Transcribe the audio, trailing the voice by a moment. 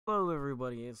Hello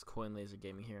everybody, it's Lazer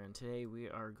Gaming here, and today we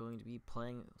are going to be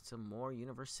playing some more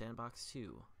Universe Sandbox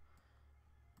 2.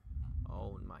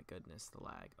 Oh my goodness, the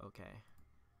lag. Okay.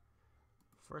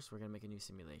 First we're going to make a new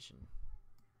simulation.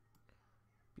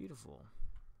 Beautiful.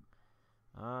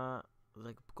 The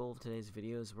goal of today's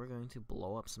video is we're going to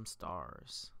blow up some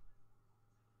stars.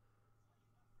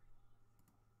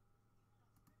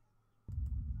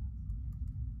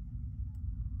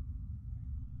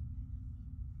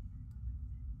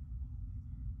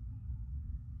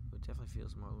 It definitely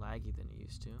feels more laggy than it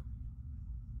used to.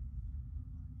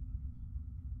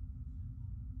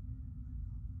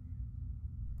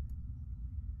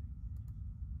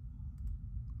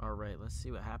 Alright, let's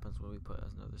see what happens when we put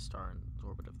another star in the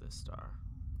orbit of this star.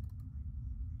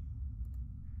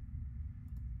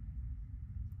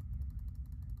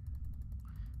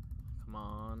 Come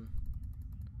on.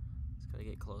 It's gotta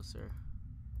get closer.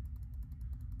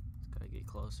 It's gotta get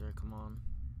closer, come on.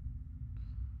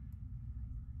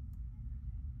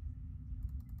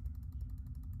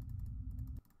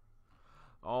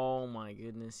 Oh my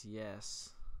goodness,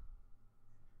 yes.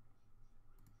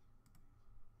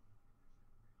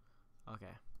 Okay.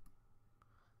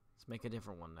 Let's make a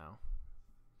different one now.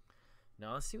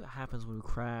 Now let's see what happens when we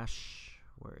crash.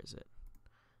 Where is it?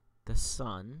 The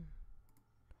sun.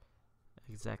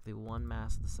 Exactly one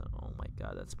mass of the sun. Oh my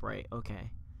god, that's bright.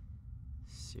 Okay.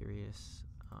 Serious.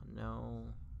 Oh no.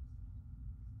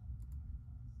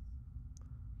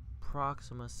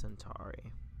 Proxima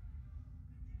Centauri.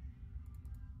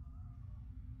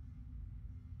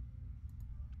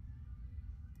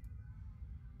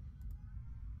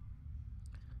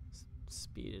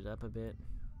 Speed it up a bit.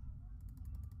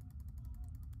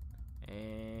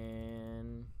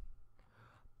 And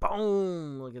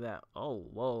boom! Look at that. Oh,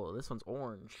 whoa, this one's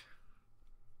orange.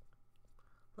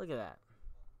 Look at that.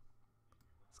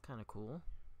 It's kind of cool.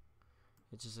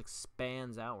 It just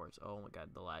expands outwards. Oh my god,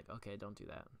 the lag. Okay, don't do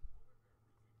that.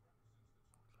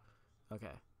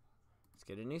 Okay. Let's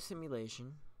get a new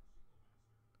simulation.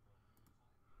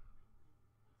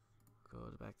 Go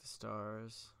back to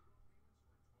stars.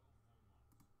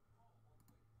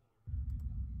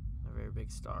 A very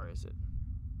big star, is it?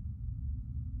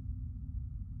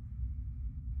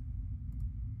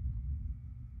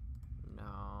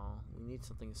 No, we need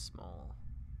something small.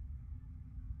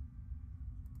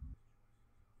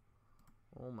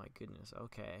 Oh my goodness,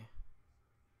 okay.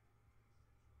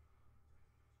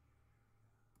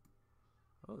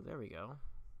 Oh, there we go.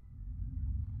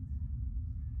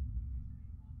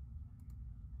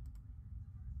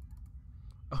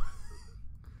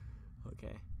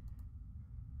 Okay.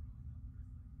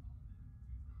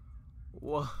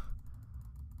 Whoa.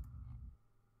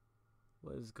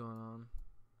 What is going on?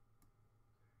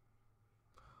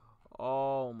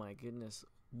 Oh my goodness.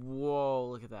 Whoa,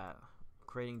 look at that.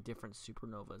 Creating different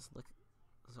supernovas.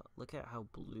 Look at how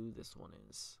blue this one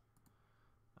is.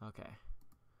 Okay.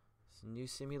 It's a new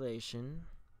simulation.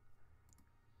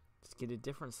 Let's get a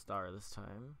different star this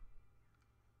time.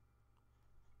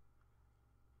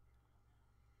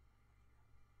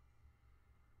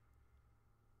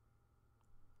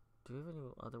 Do we have any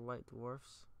other white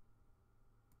dwarfs?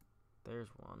 There's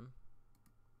one.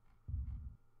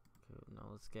 Okay, now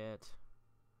let's get...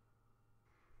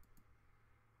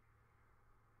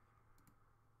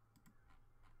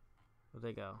 Where'd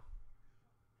they go?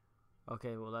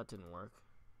 Okay, well that didn't work.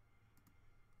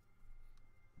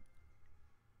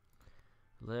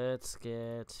 Let's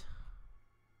get...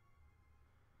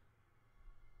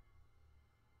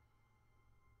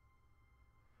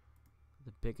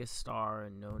 the biggest star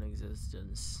in known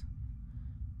existence.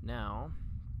 Now...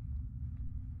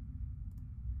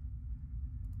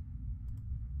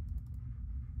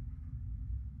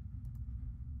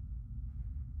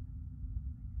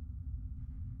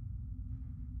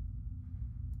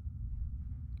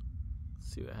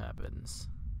 see what happens.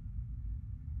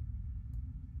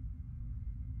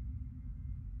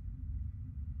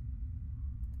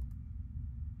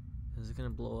 Is it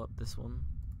gonna blow up this one?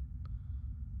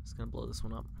 It's gonna blow this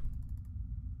one up.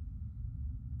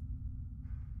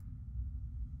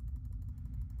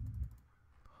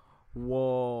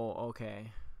 Whoa,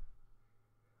 okay.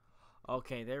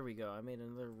 Okay, there we go. I made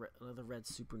another red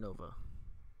supernova.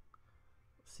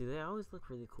 See, they always look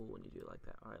really cool when you do it like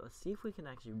that. Alright, let's see if we can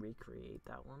actually recreate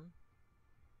that one.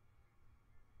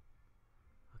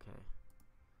 Okay.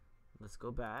 Let's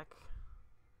go back.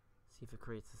 See if it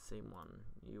creates the same one.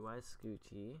 UI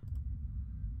Scooty.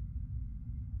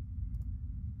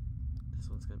 This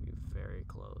one's gonna be very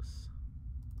close.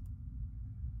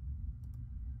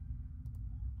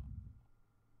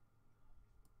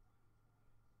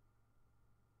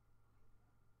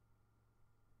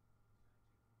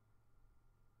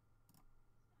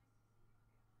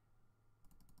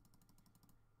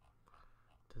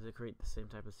 Does it create the same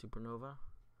type of supernova?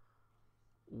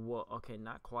 Whoa, okay,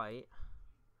 not quite.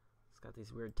 It's got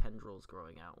these weird tendrils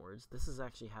growing outwards. This is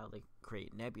actually how they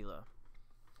create nebula.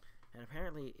 And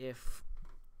apparently if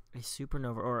a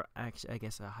supernova, or actually I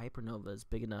guess a hypernova, is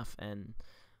big enough and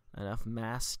enough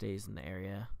mass stays in the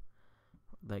area,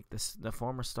 like this, the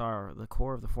former star, the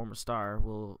core of the former star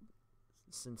will,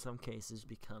 in some cases,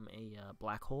 become a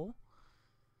black hole,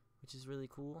 which is really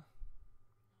cool.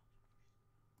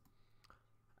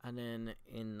 And then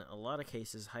in a lot of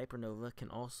cases, hypernova can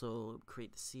also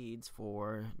create the seeds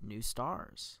for new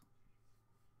stars.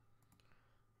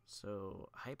 So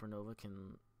hypernova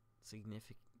can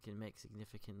make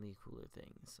significantly cooler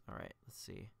things. All right, let's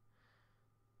see.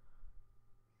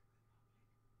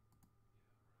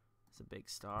 It's a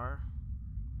big star.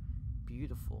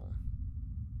 Beautiful.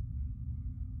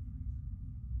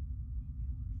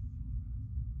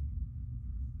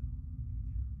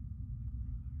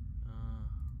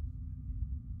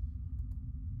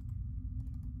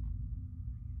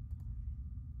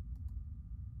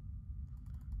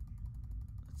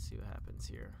 Let's see what happens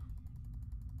here.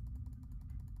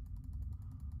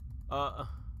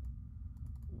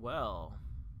 Well,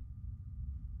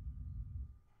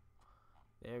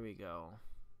 there we go.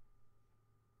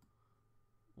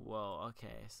 Well,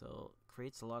 okay, so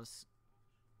creates a lot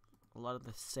of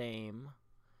the same.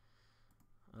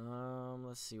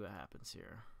 Let's see what happens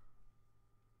here.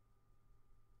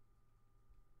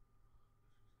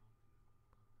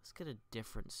 Let's get a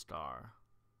different star.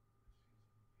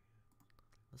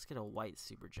 Let's get a white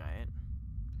supergiant,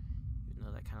 even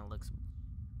though that kind of looks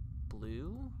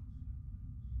blue.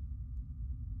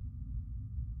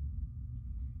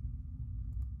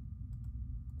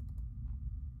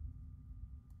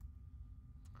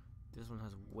 This one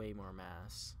has way more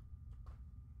mass.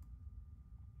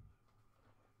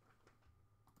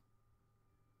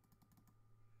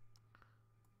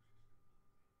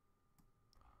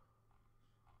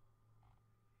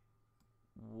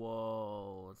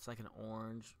 Whoa, it's like an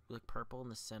orange, like purple in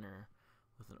the center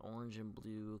with an orange and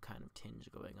blue kind of tinge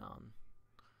going on.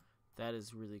 That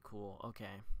is really cool. Okay.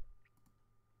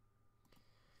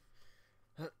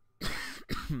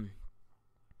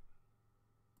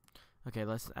 Okay,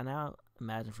 let's now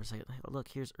imagine for a second. Look,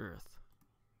 here's Earth.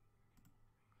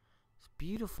 It's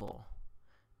beautiful.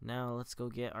 Now let's go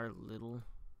get our little.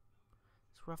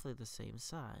 It's roughly the same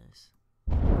size.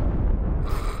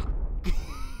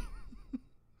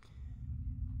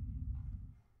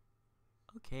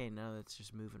 Okay, now that's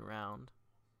just moving around.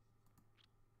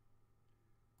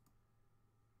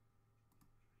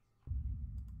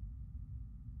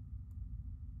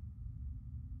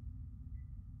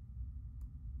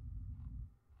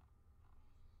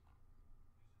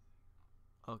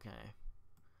 Okay.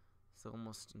 It's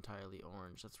almost entirely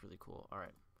orange. That's really cool.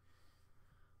 Alright.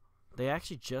 They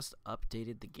actually just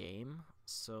updated the game.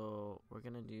 So we're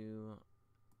going to do...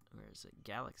 Where is it?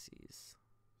 Galaxies.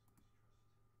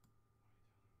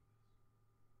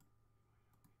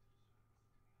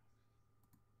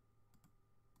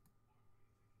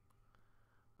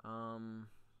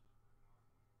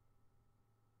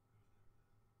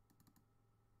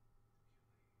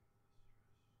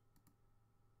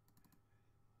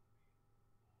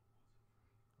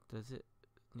 Does it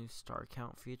new star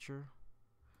count feature?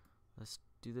 Let's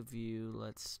do the view.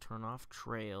 Let's turn off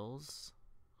trails.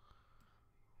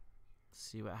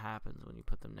 See what happens when you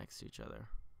put them next to each other.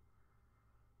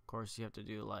 Of course, you have to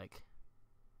do like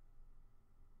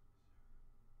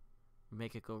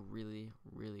make it go really,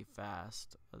 really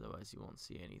fast. Otherwise, you won't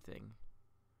see anything.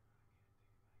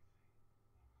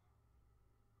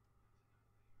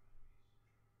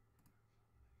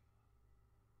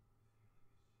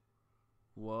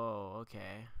 Whoa,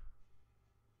 okay.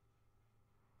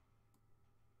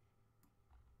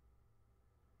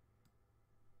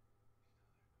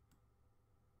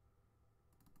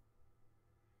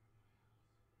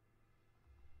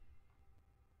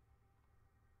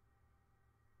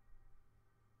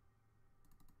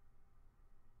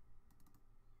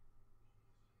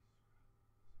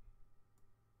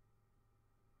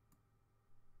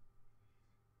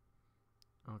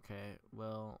 Okay,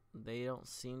 well, they don't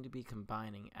seem to be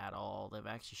combining at all. They've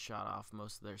actually shot off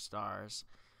most of their stars.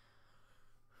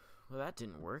 Well, that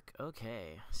didn't work.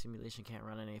 Okay, simulation can't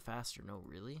run any faster. No,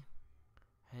 really?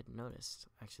 I hadn't noticed.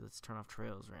 Actually, let's turn off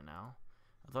trails right now.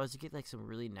 Otherwise, you get like some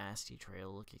really nasty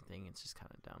trail looking thing. It's just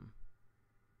kind of dumb.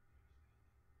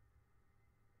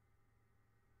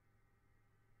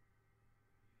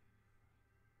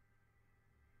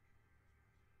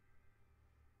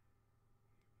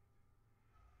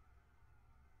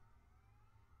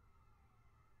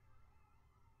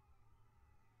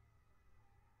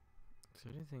 Is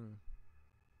there anything?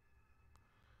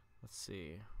 Let's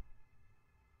see.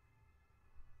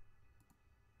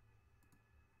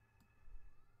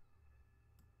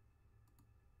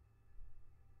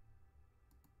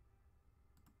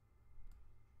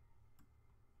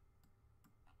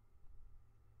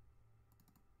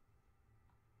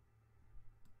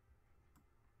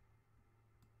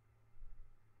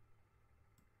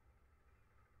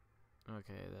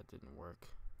 Okay, that didn't work.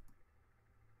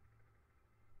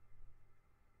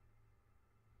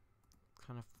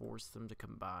 Kind of force them to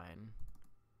combine.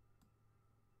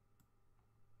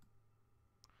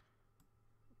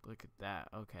 Look at that.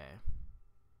 Okay.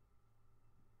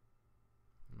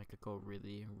 Make it go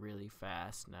really, really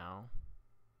fast now.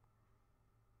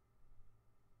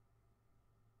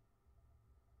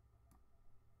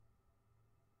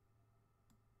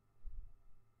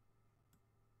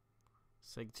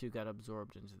 Seg 2 got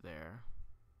absorbed into there.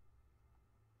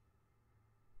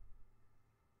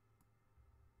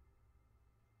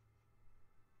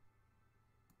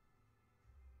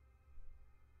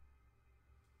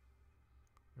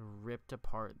 Ripped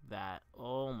apart that.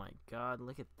 Oh my god,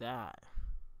 look at that.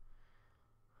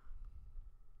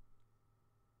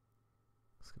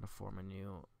 It's gonna form a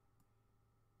new.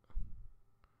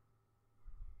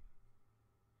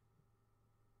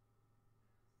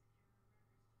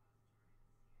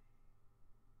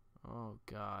 Oh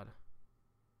god.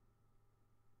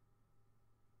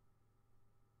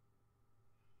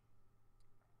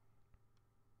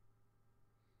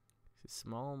 The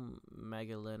small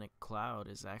Magellanic Cloud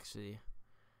is actually,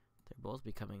 they're both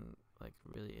becoming like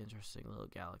really interesting little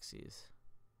galaxies.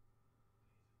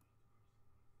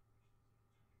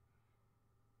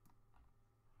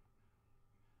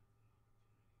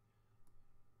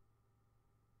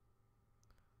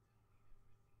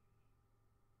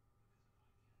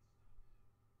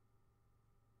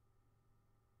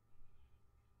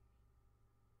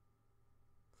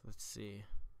 Let's see.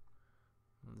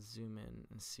 Let's zoom in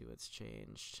and see what's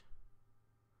changed.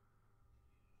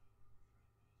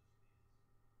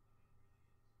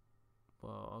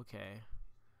 Well, okay.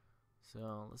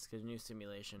 So let's get a new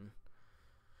simulation.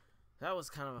 That was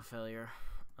kind of a failure.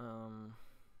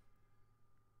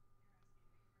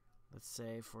 Let's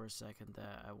say for a second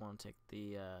that I want to take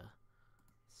the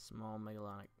small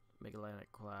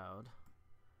Magellanic Cloud,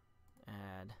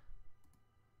 add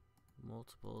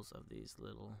multiples of these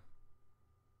little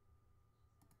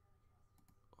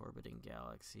orbiting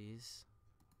galaxies.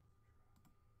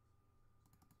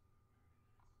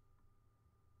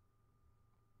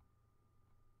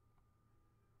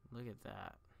 Look at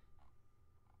that.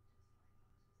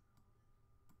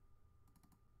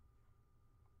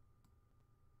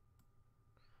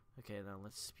 Okay, now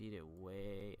let's speed it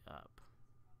way up.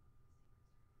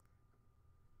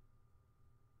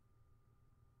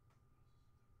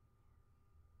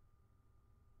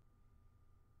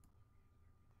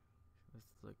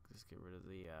 Let's get rid of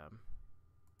the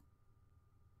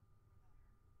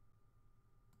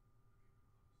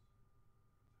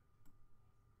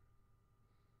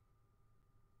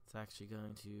it's actually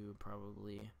going to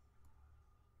probably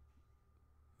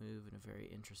move in a very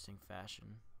interesting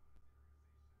fashion.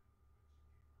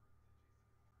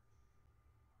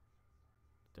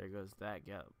 There goes that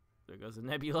gap. There goes the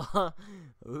nebula.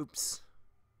 Oops.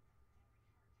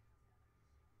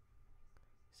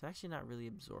 It's actually not really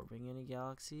absorbing any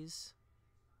galaxies.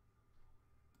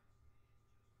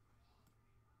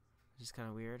 Which is kind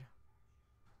of weird.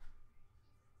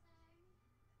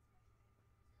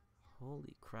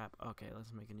 Holy crap. Okay,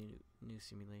 let's make a new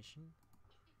simulation.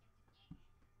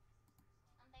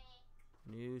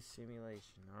 New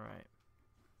simulation. All right.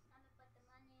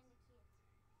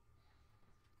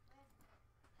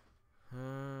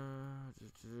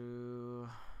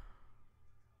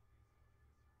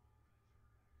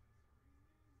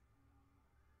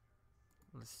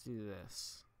 Let's do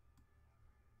this.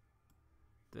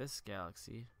 This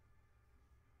galaxy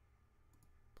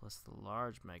plus the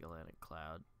large Magellanic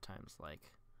Cloud times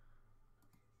like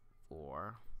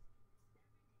 4,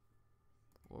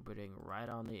 orbiting right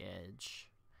on the edge.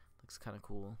 Looks kind of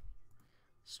cool.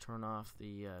 Let's turn off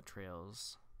the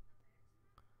trails.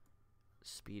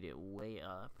 Speed it way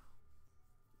up.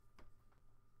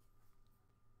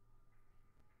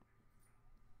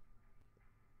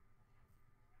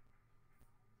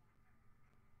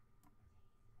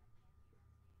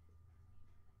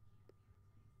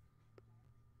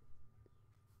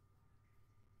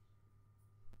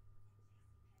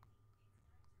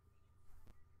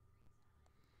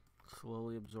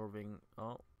 Slowly absorbing.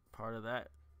 Oh, part of that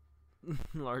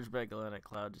large Magellanic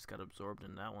Cloud just got absorbed,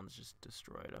 and that one's just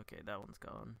destroyed. Okay, that one's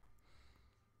gone.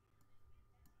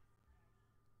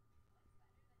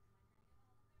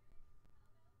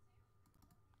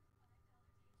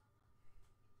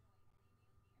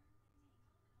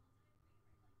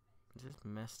 Just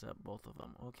messed up both of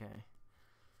them. Okay.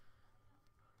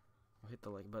 Hit the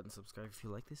like button, subscribe if you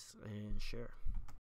like this, and share.